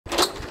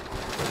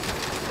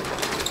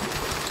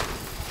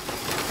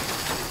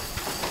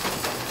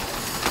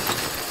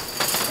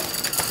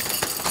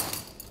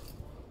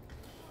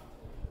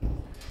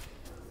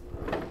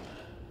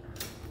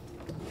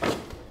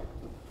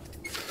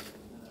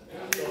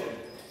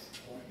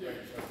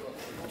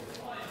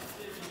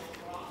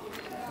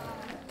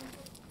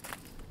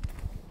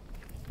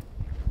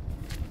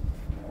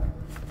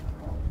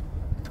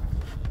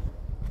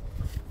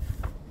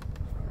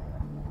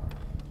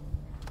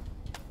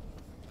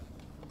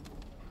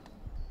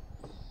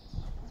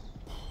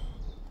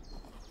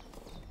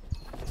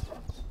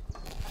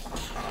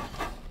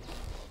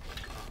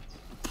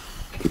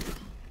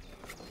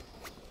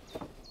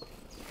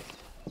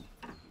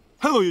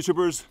Hello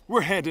YouTubers, we're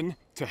heading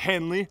to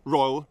Henley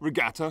Royal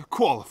Regatta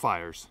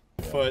Qualifiers.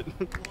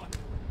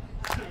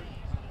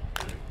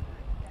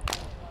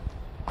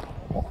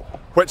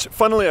 Which,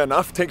 funnily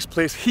enough, takes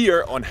place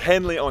here on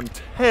Henley on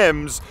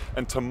Thames,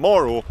 and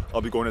tomorrow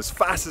I'll be going as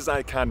fast as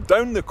I can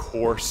down the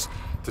course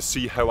to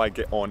see how I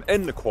get on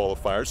in the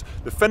qualifiers.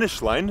 The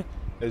finish line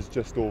is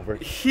just over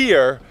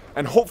here,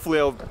 and hopefully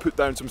I'll put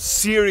down some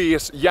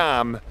serious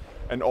yam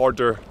in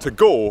order to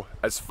go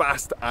as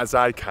fast as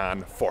I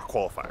can for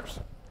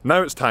qualifiers.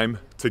 Now it's time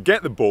to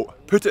get the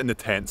boat, put it in the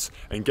tents,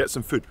 and get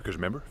some food, because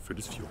remember, food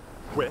is fuel.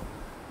 Wait.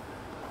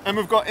 And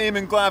we've got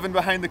Eamon Glavin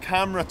behind the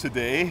camera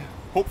today,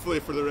 hopefully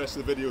for the rest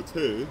of the video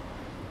too,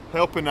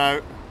 helping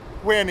out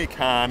when he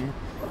can,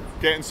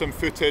 getting some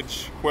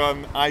footage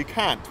when I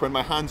can't, when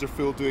my hands are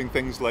full doing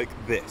things like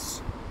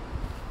this.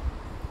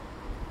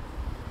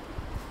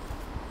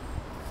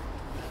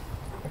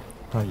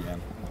 Hi,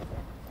 Ian.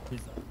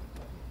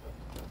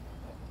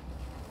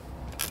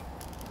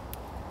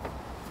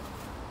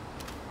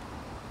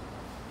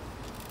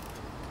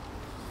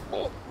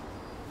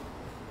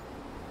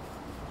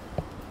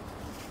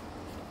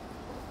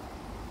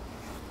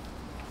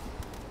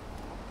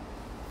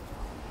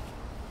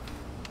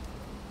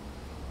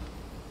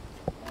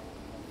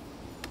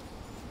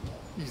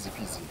 Easy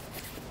peasy.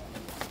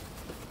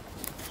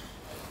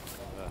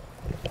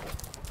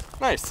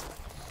 Nice.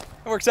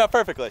 It works out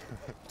perfectly.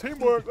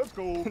 Teamwork, let's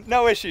go.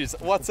 No issues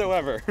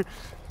whatsoever.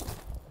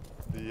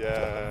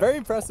 Very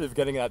impressive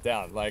getting that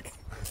down. Like,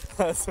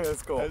 that's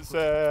cool. It's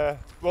well,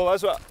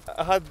 that's what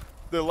I had.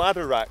 The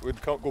ladder rack would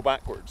go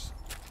backwards,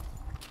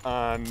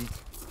 and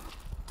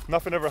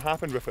nothing ever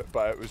happened with it.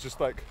 But it was just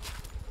like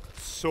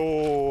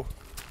so.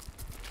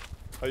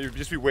 Like you'd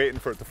just be waiting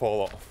for it to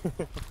fall off.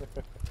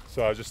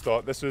 So I just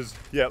thought this was,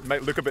 yeah, it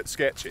might look a bit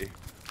sketchy,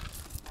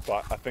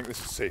 but I think this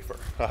is safer.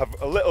 I have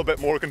a little bit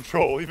more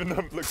control, even though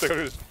it looks like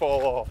it'll just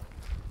fall off.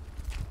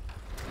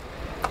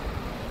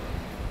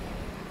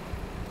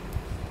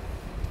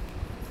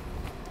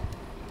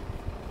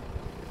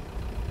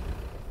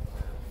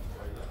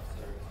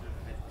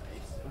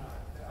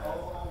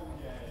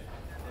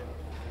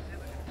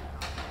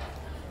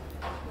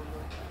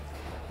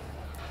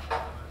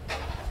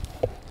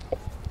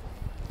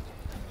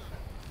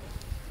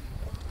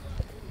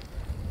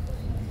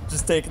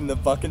 Just taking the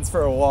buckets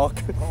for a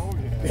walk. Oh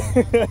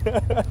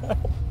yeah.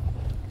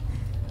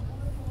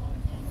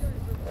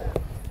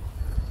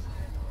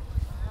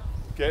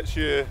 Gets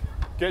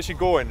you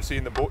going,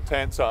 seeing the boat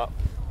tents up,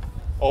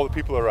 all the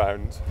people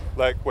around.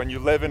 Like when you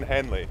live in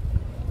Henley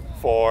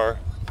for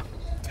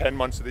 10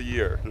 months of the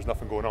year, there's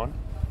nothing going on.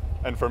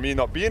 And for me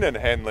not being in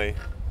Henley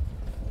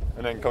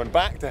and then coming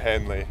back to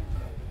Henley,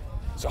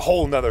 it's a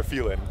whole nother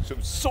feeling. So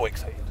I'm so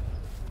excited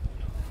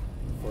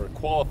for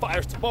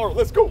qualifiers tomorrow.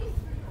 Let's go.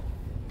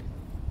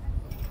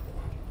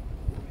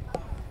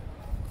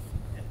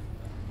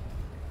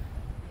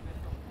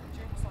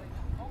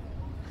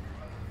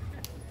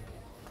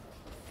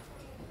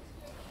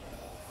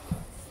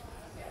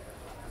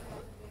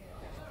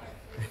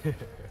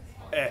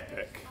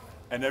 Epic.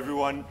 And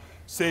everyone,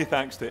 say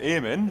thanks to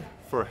Eamon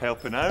for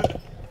helping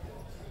out,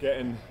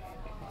 getting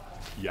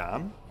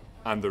Yam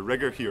and the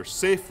rigger here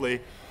safely.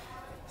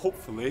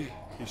 Hopefully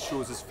he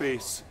shows his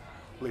face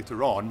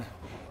later on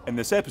in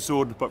this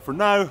episode, but for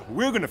now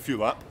we're going to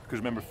fuel up, because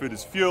remember, food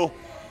is fuel,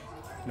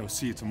 and I'll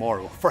see you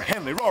tomorrow for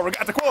Henley Royal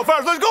Regatta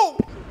Qualifiers. Let's go!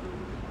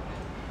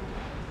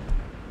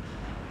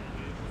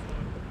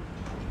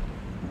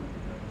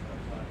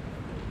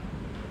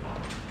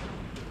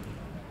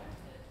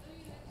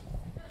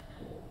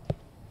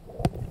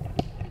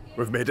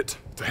 We've made it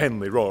to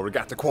Henley Royal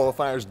Regatta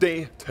Qualifiers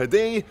Day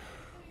today.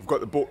 We've got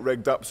the boat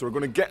rigged up, so we're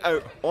going to get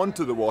out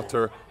onto the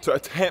water to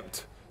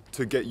attempt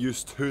to get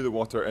used to the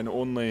water in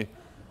only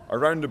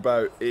around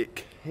about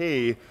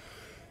 8K.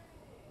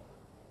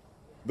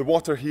 The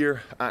water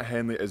here at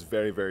Henley is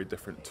very, very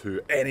different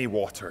to any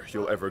water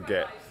you'll ever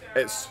get.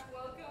 It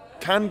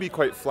can be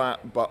quite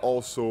flat, but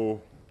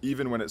also,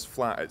 even when it's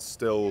flat, it's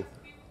still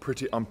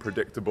pretty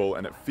unpredictable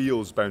and it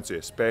feels bouncy,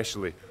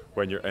 especially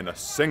when you're in a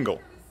single.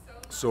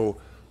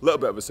 So, a little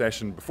bit of a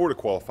session before the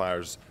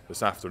qualifiers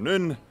this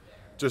afternoon,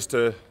 just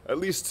to at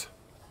least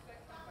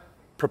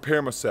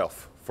prepare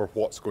myself for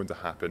what's going to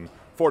happen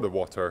for the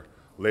water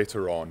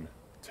later on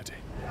today.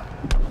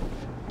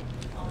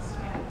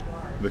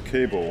 The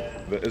cable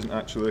that isn't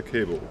actually a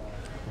cable,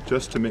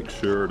 just to make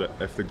sure that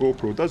if the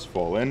GoPro does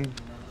fall in,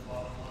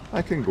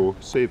 I can go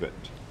save it.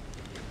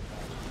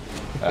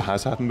 It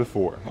has happened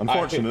before.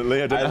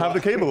 Unfortunately, I didn't have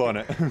the cable on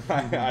it.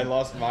 I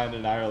lost mine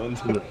in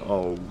Ireland.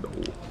 Oh no.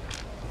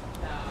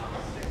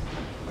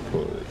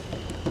 Put it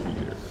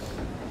here.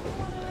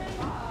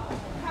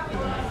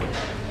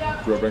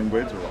 Do I bring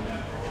blades or what?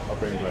 I'll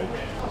bring blades.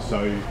 So,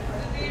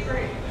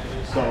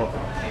 start off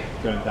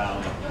going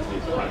down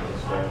these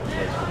practice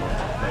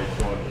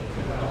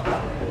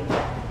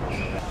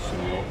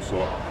so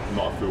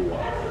not a full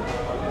one.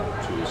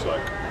 So it's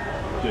like,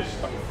 just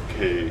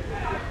okay.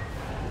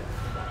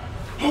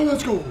 Oh,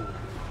 let's go!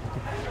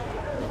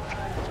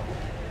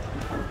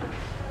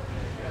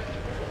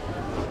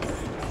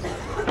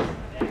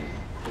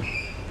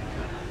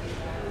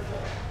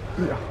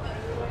 Yeah.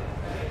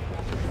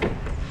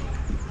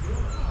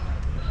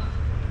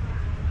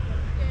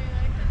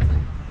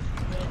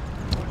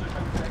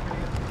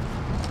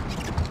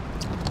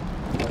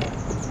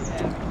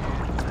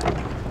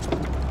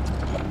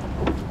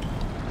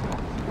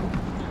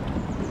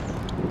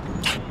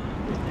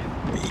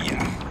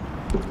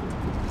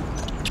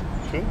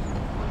 Okay.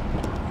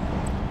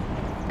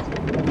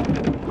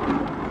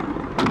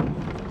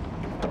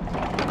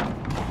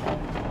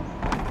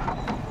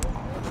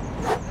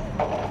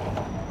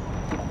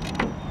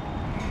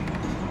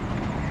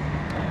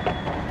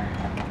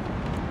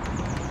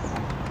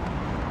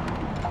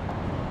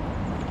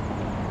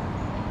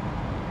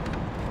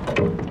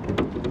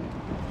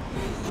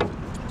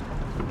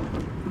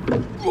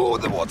 Oh,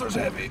 the water's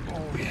heavy.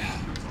 Oh, yeah.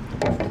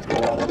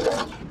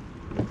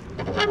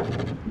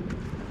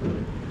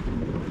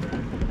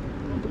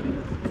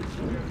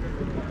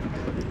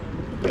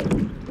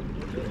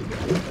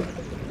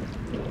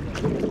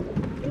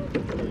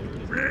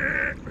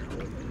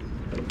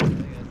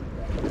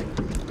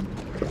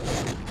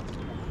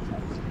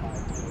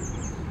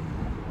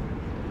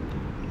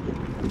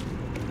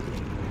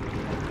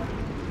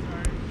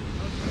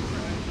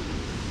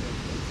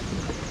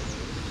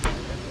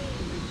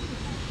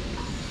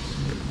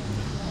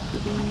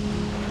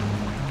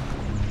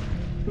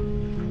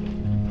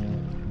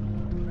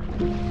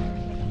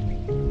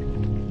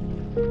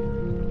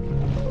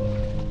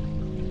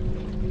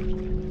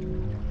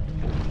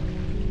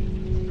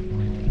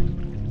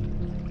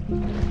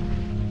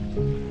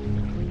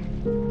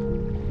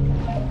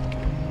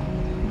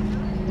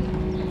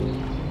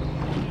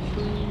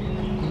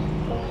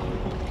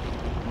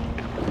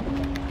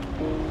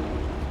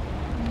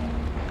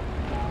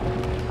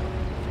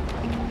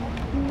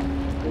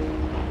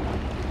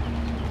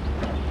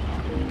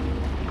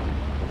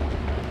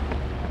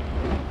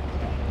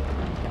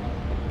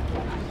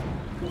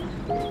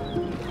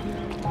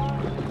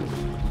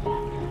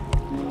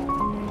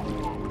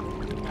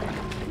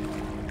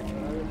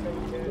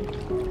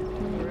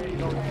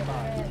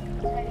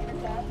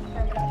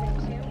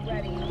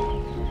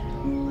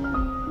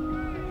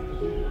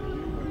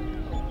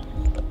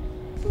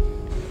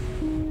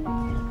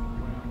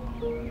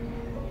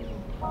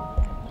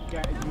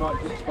 Get as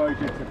much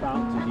exposure to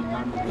bounce as you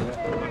can with it.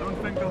 I don't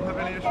think I'll have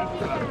any issues with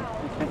that.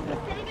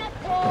 Sitting at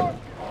cold,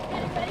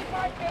 getting ready for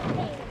our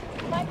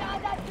 15. My God,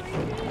 that's 3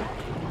 feet.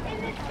 In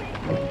this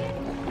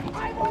 16,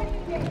 I want you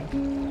to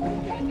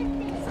take a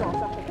seat.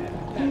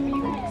 That'd be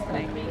next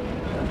time.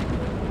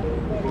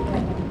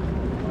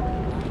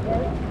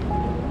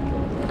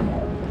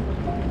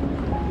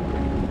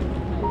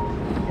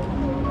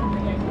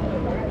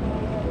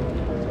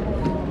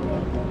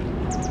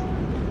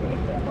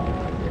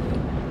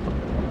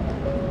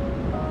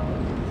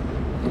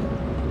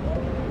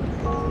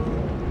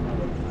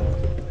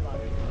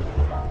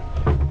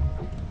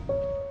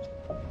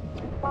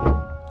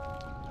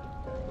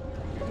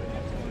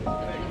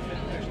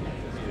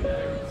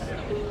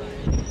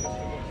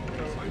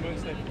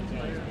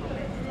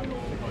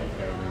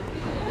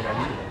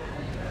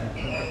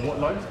 What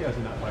load scales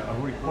in that way?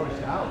 I've already polished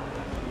it out.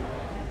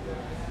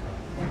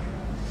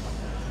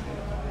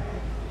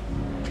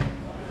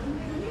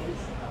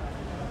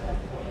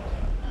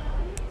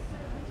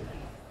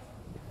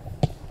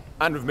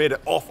 And we've made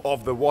it off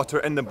of the water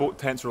in the boat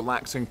tents,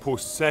 relaxing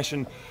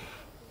post-session.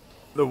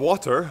 The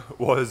water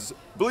was,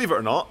 believe it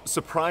or not,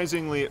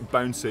 surprisingly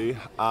bouncy.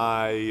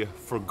 I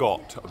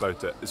forgot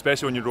about it,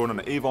 especially when you're rowing on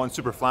an Avon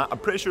super flat. I'm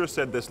pretty sure I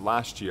said this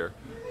last year,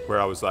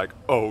 where I was like,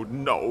 oh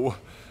no.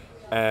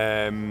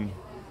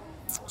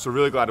 So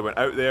really glad I went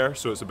out there.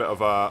 So it's a little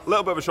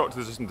bit of a shock to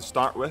the system to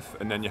start with,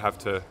 and then you have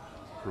to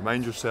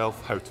remind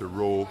yourself how to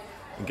row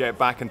and get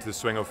back into the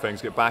swing of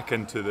things, get back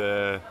into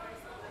the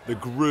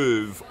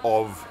groove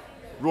of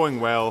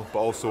rowing well, but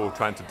also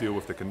trying to deal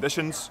with the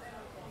conditions,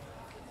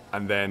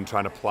 and then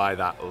trying to apply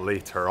that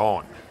later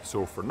on.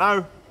 So for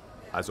now,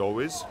 as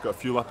always, got to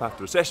fuel up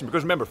after the session,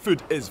 because remember,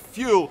 food is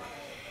fuel.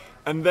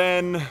 And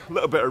then a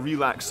little bit of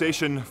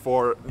relaxation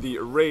for the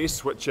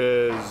race, which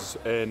is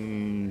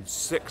in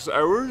 6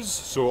 hours.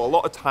 So a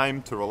lot of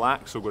time to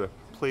relax. So we're going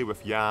to play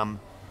with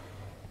Yam,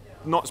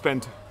 not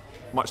spend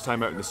much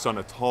time out in the sun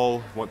at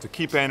all. Want to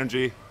keep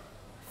energy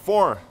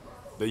for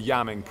the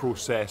yamming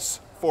process,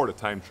 for the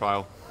time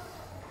trial,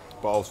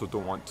 but also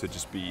don't want to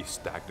just be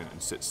stagnant and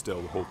sit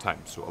still the whole time.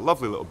 So a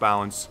lovely little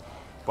balance,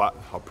 but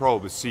I'll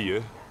probably see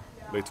you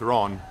later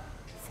on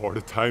for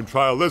the time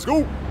trial. Let's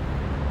go!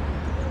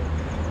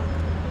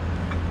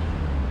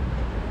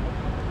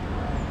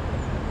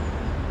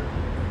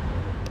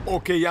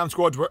 Okay, Yam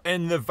Squad, we're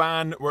in the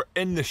van, we're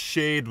in the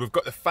shade, we've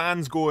got the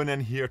fans going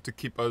in here to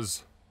keep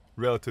us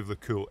relatively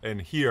cool in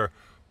here,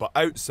 but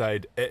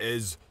outside it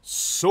is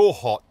so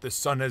hot, the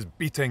sun is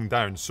beating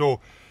down. So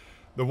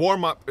the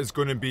warm-up is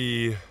going to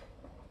be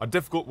a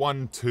difficult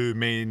one to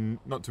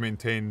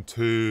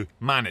to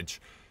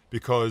manage,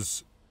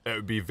 because it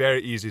would be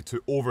very easy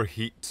to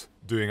overheat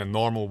doing a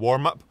normal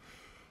warm-up.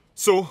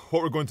 So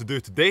what we're going to do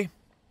today,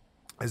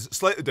 is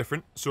slightly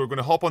different. So we're going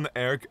to hop on the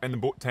erg in the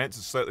boat tents.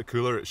 It's slightly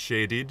cooler, it's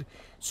shaded.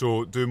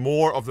 So do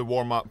more of the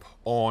warm up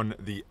on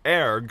the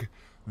erg,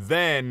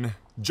 then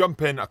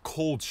jump in a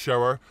cold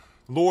shower,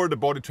 lower the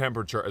body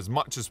temperature as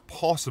much as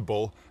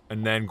possible,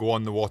 and then go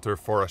on the water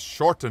for a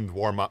shortened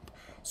warm up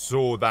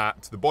so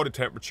that the body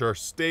temperature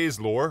stays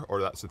lower,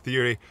 or that's the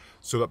theory,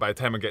 so that by the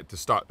time I get to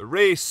start the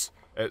race,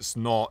 it's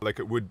not like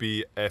it would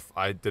be if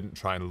I didn't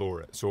try and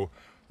lower it. So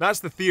that's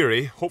the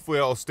theory. Hopefully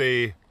I'll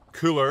stay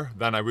cooler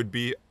than I would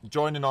be,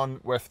 joining on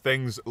with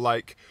things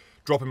like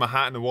dropping my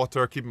hat in the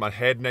water, keeping my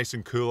head nice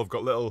and cool. I've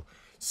got a little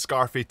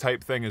scarfy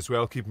type thing as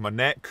well, keeping my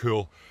neck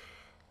cool.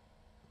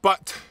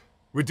 But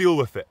we deal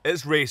with it.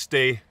 It's race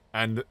day,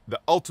 and the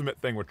ultimate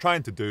thing we're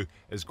trying to do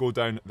is go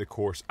down the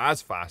course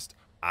as fast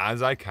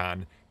as I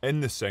can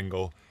in the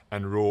single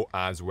and row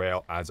as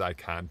well as I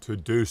can to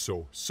do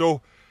so.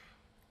 So,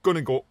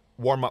 gonna go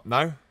warm up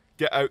now,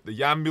 get out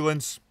the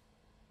ambulance,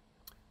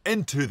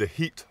 into the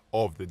heat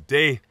of the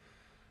day.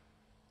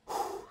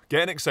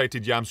 Getting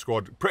excited, Yam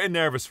Squad. Pretty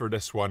nervous for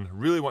this one.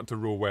 Really want to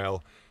row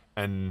well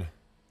and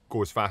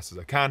go as fast as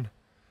I can.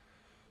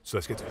 So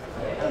let's get to it.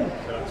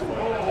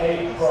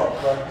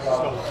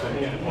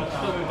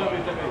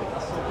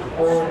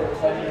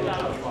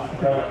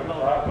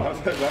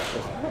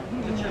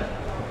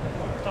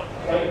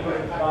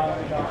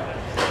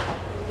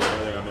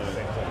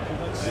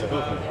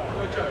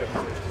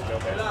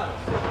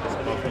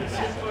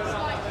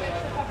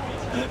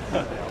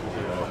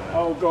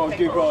 Oh God,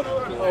 give God.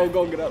 Oh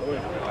God, get out of the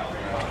way.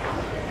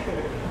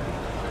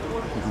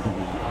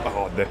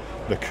 Oh,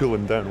 the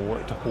cooling down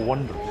worked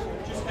wonders.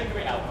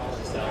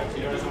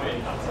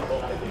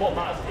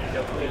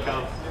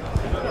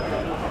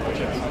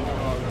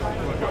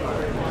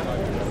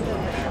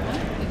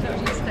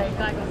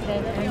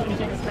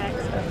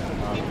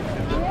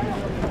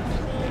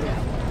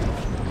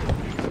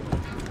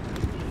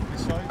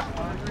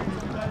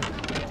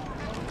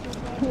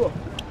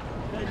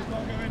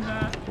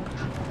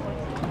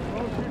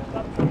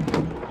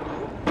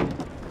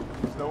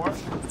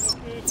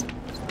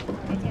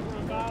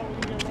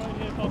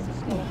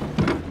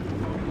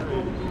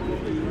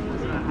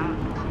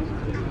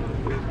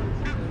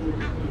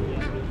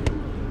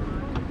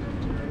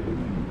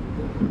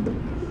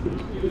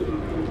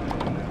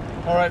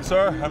 Alright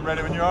sir, I'm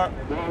ready when you are.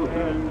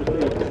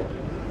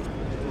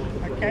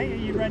 Okay, are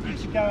you ready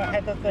to go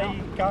ahead of the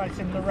guys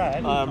in the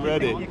red? I'm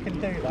ready. You can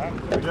do that.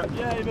 Yep.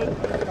 Yeah, even.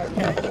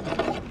 Okay.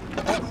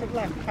 What's the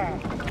left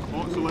hand?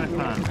 What's the left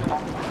hand?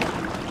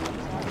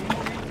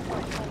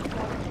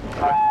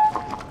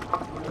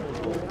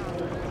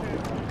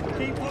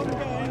 Keep on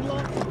going,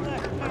 lots of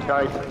left hand.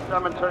 Okay,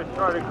 7-2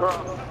 straight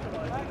across.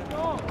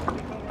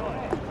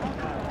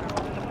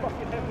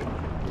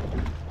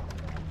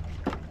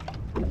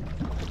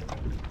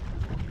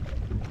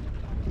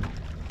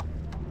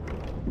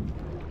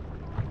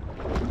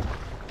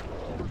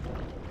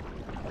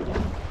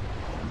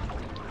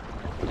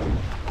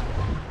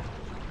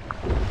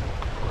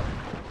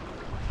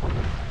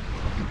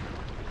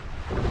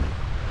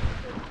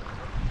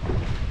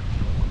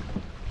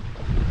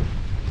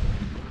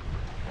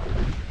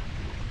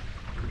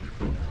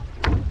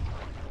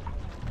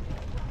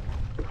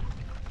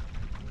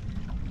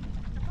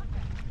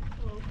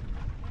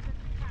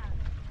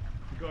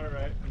 Got it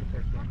right in the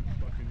first one.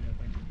 Fucking yeah,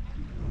 thank you.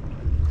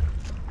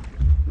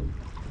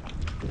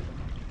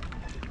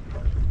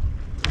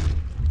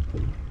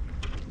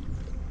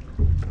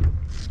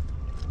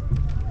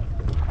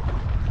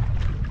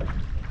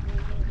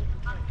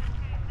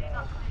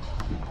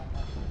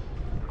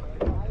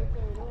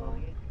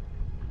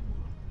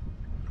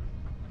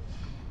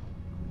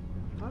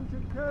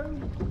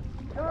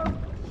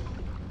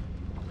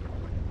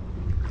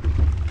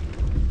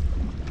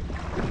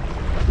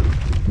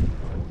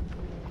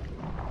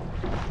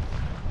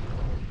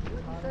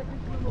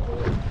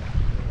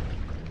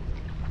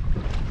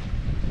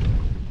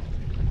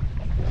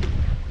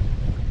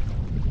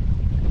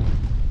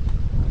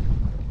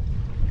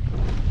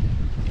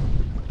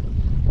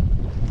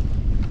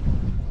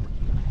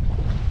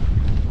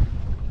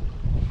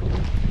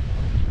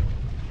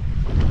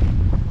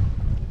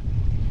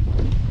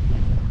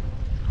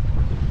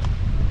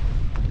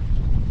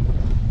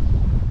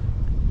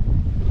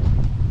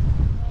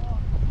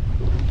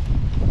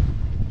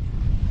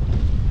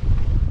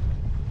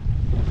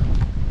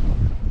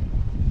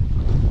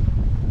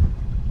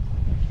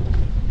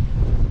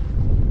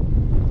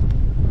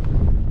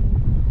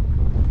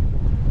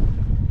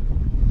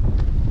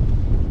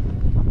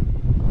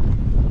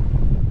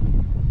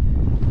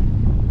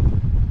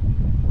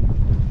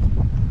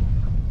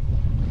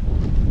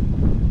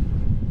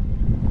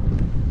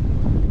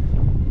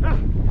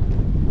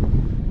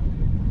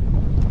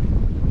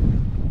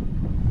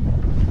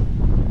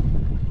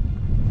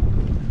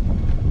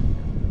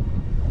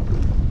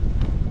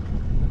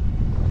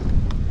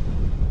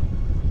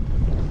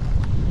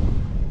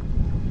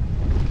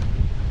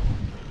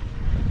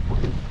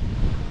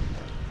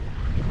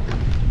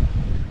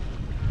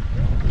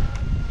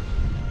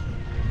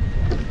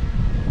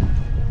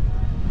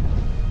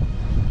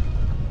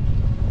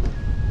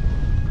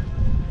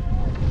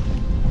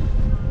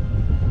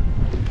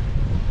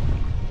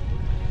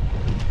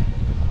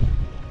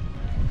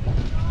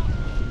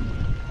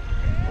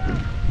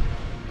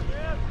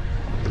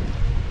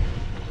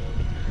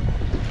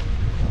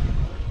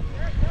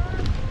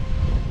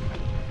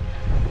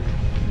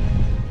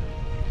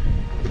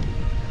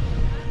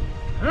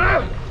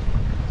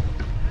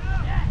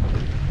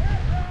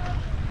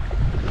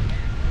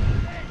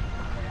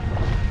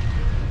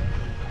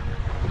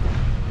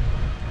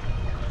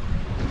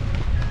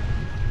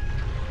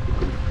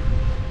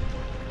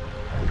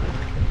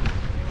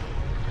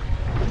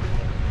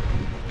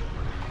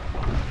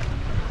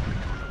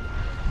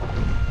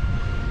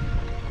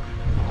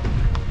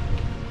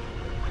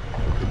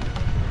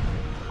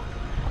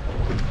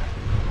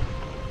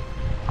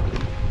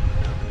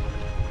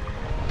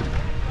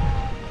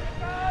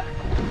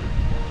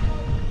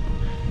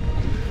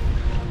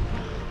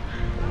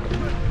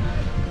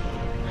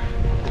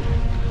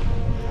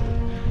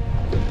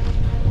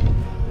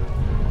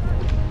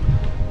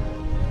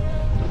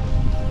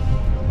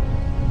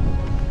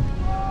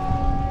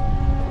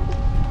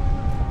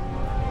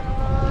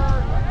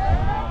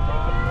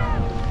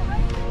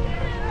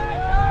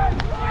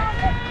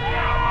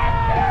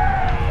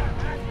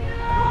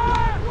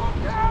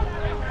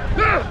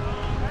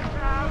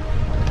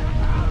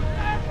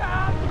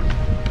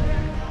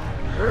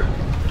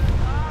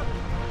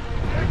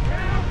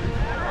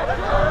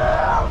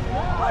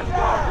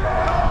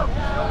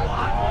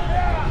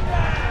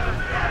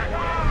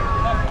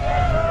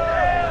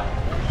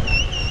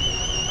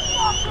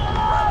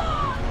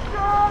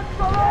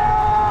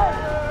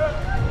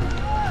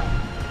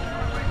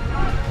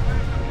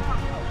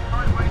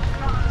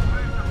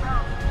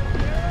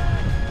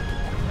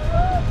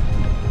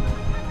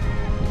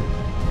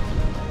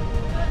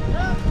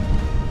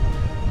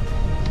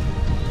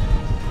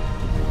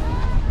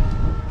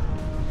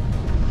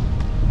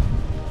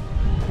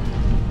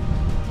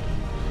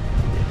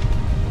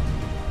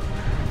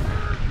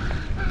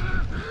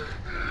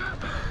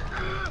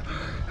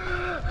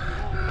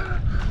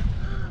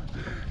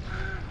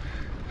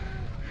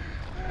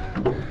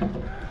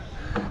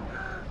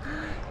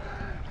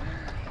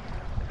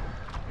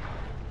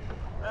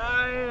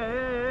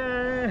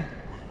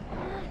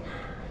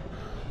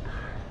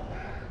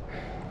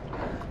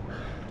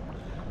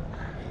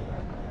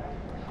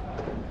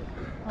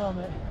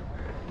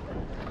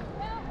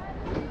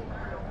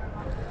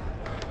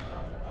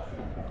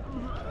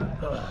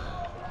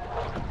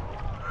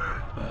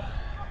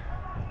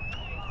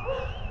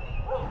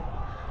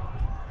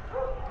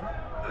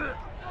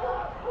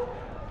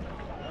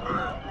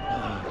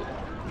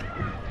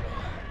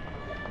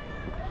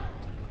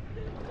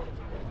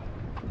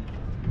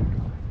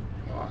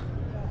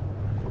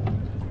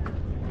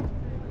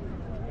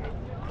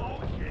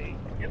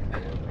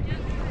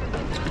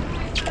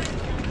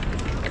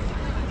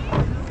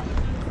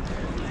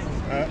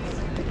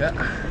 Yeah.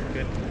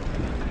 Good.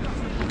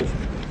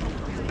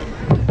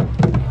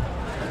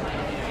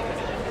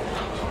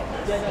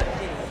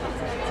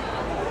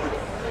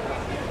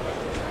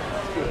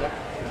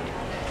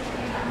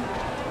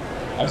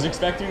 I was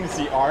expecting to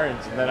see orange,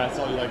 and then I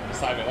saw you like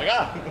beside me, like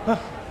ah.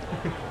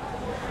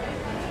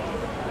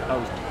 That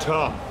was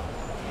tough.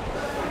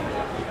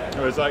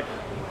 It was like,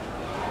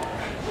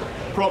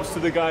 props to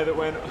the guy that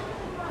went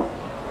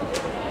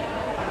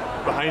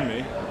behind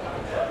me.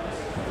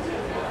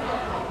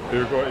 He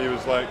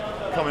was like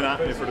coming at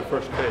me for the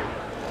first take.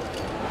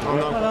 Oh,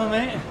 no. Hello,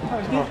 mate. How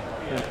was good?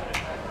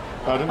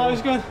 I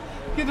was good.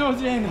 Get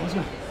towards the end. I was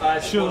going,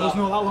 sure, there's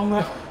not that long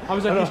left. I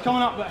was like, he's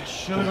coming up, but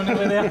surely going to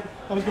go there.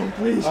 I was going,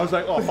 please. I was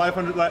like, oh,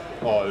 500 left.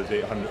 Oh, there's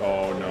 800.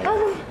 Oh,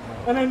 no.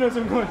 And then there's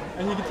him going,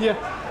 and you could hear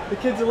the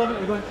kids are loving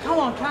it. They're going, come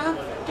on, Cam,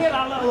 get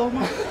that little old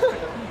man.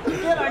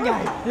 Get that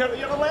guy.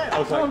 You're left. I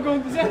was like, I'm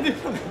going to send him.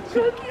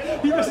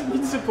 He doesn't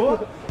need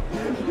support.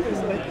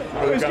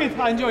 It was good.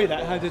 I enjoyed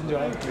that. I did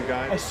enjoy it.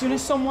 As soon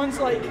as someone's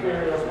like,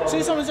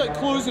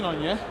 closing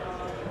on you,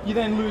 you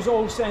then lose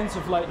all sense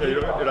of like,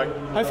 you're like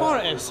how far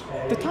it is,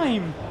 the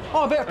time.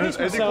 Oh, I better pace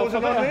myself. Is he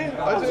closing on me?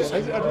 Just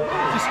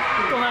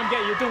don't let him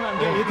get you. Don't let him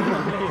get you. Don't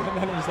let him get you. And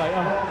then he's like,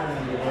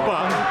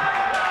 But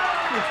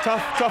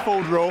tough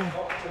old roll.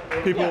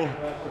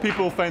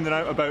 People finding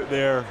out about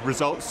their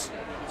results.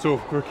 So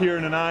for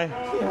Kieran and I,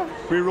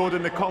 we rode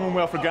in the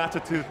Commonwealth Regatta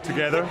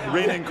together,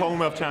 reigning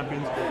Commonwealth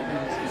champions.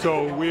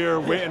 So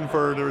we're waiting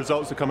for the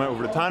results to come out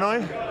over the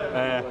tannoy.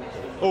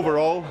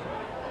 Overall,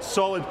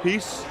 solid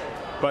piece,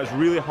 but it's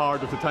really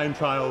hard with the time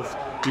trials.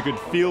 You could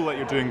feel that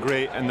you're doing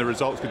great and the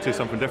results could say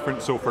something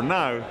different. So for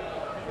now,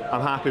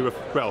 I'm happy with,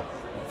 well,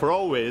 for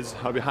always,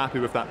 I'll be happy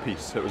with that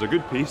piece. It was a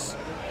good piece.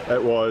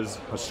 It was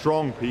a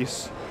strong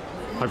piece.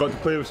 I got to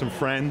play with some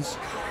friends.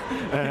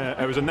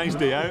 It was a nice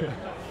day out.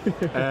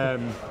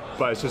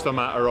 But it's just a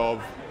matter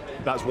of,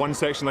 that's one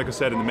section, like I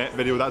said in the Met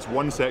video, that's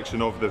one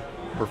section of the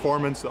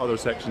performance. The other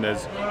section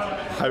is,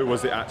 how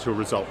was the actual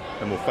result?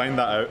 And we'll find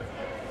that out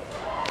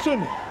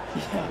soon.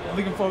 yeah, I'm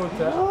looking forward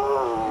to it.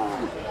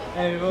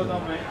 Anyway, well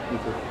done, mate. You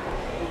too.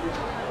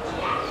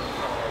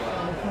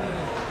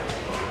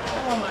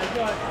 Oh my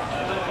god.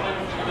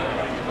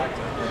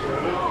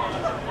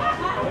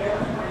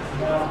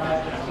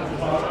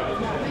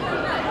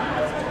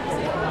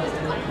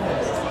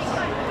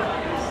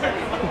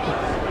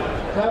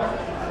 Have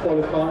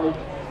qualified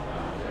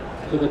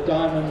for the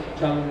Diamond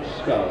Challenge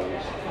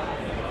Skulls.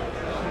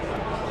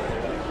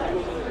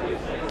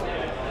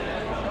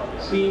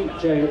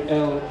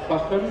 CJL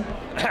Buchan.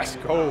 Let's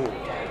go.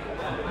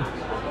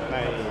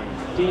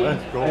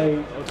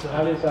 D.A.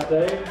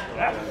 Alizadeh.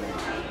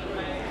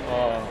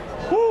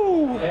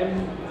 M.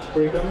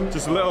 Brigham.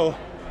 Just a little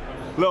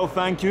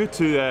thank you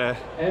to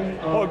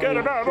oh, get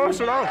it out,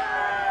 emotional.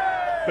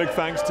 Big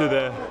thanks to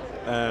the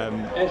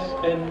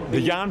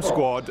Yam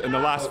squad in the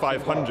last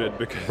 500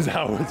 because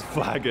I was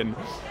flagging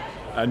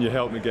and you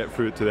helped me get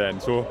through it to the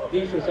end. So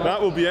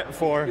that will be it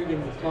for,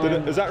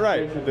 is that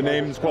right? The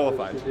names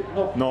qualified?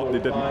 No, they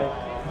didn't.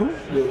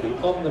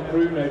 On the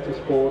crew notice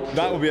board.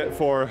 That will be it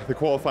for the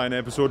qualifying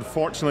episode.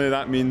 Fortunately,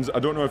 that means I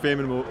don't know if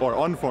Eamon will, or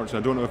unfortunately,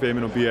 I don't know if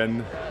Eamon will be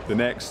in the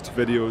next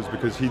videos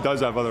because he does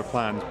have other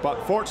plans.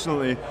 But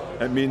fortunately,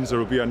 it means there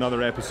will be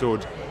another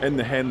episode in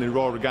the Henley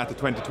Royal Regatta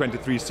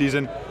 2023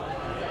 season.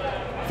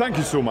 Thank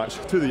you so much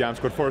to the Yam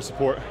Squad for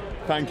support.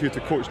 Thank you to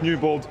Coach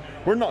Newbold.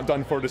 We're not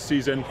done for the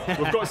season.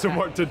 We've got some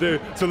work to do,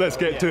 so let's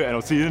get to it and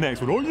I'll see you in the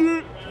next one. Oh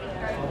yeah!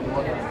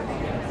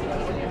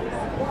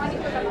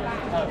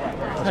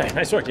 Hey,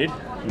 nice work, dude.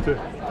 You too.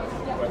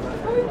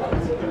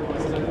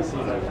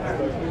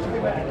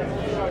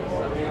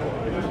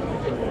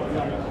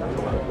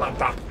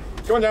 Laptop.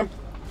 Come on, Yam.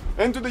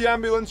 Into the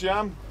ambulance,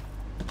 Yam.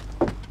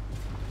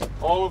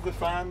 All of the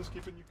fans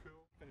keeping you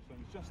cool. Finish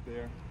line's just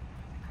there.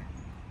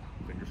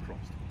 Fingers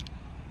crossed.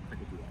 I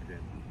think we'll do that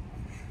again.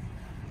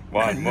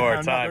 One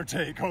more time.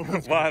 Take.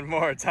 One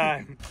more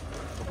time.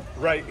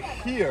 Right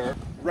here,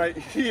 right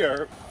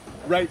here,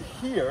 right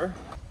here,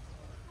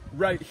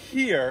 right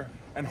here,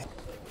 and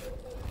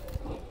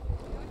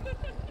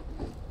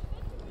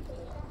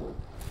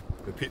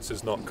the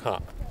pizza's not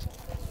cut.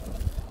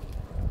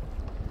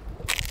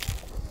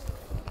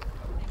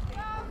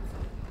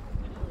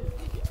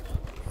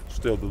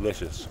 Still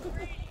delicious.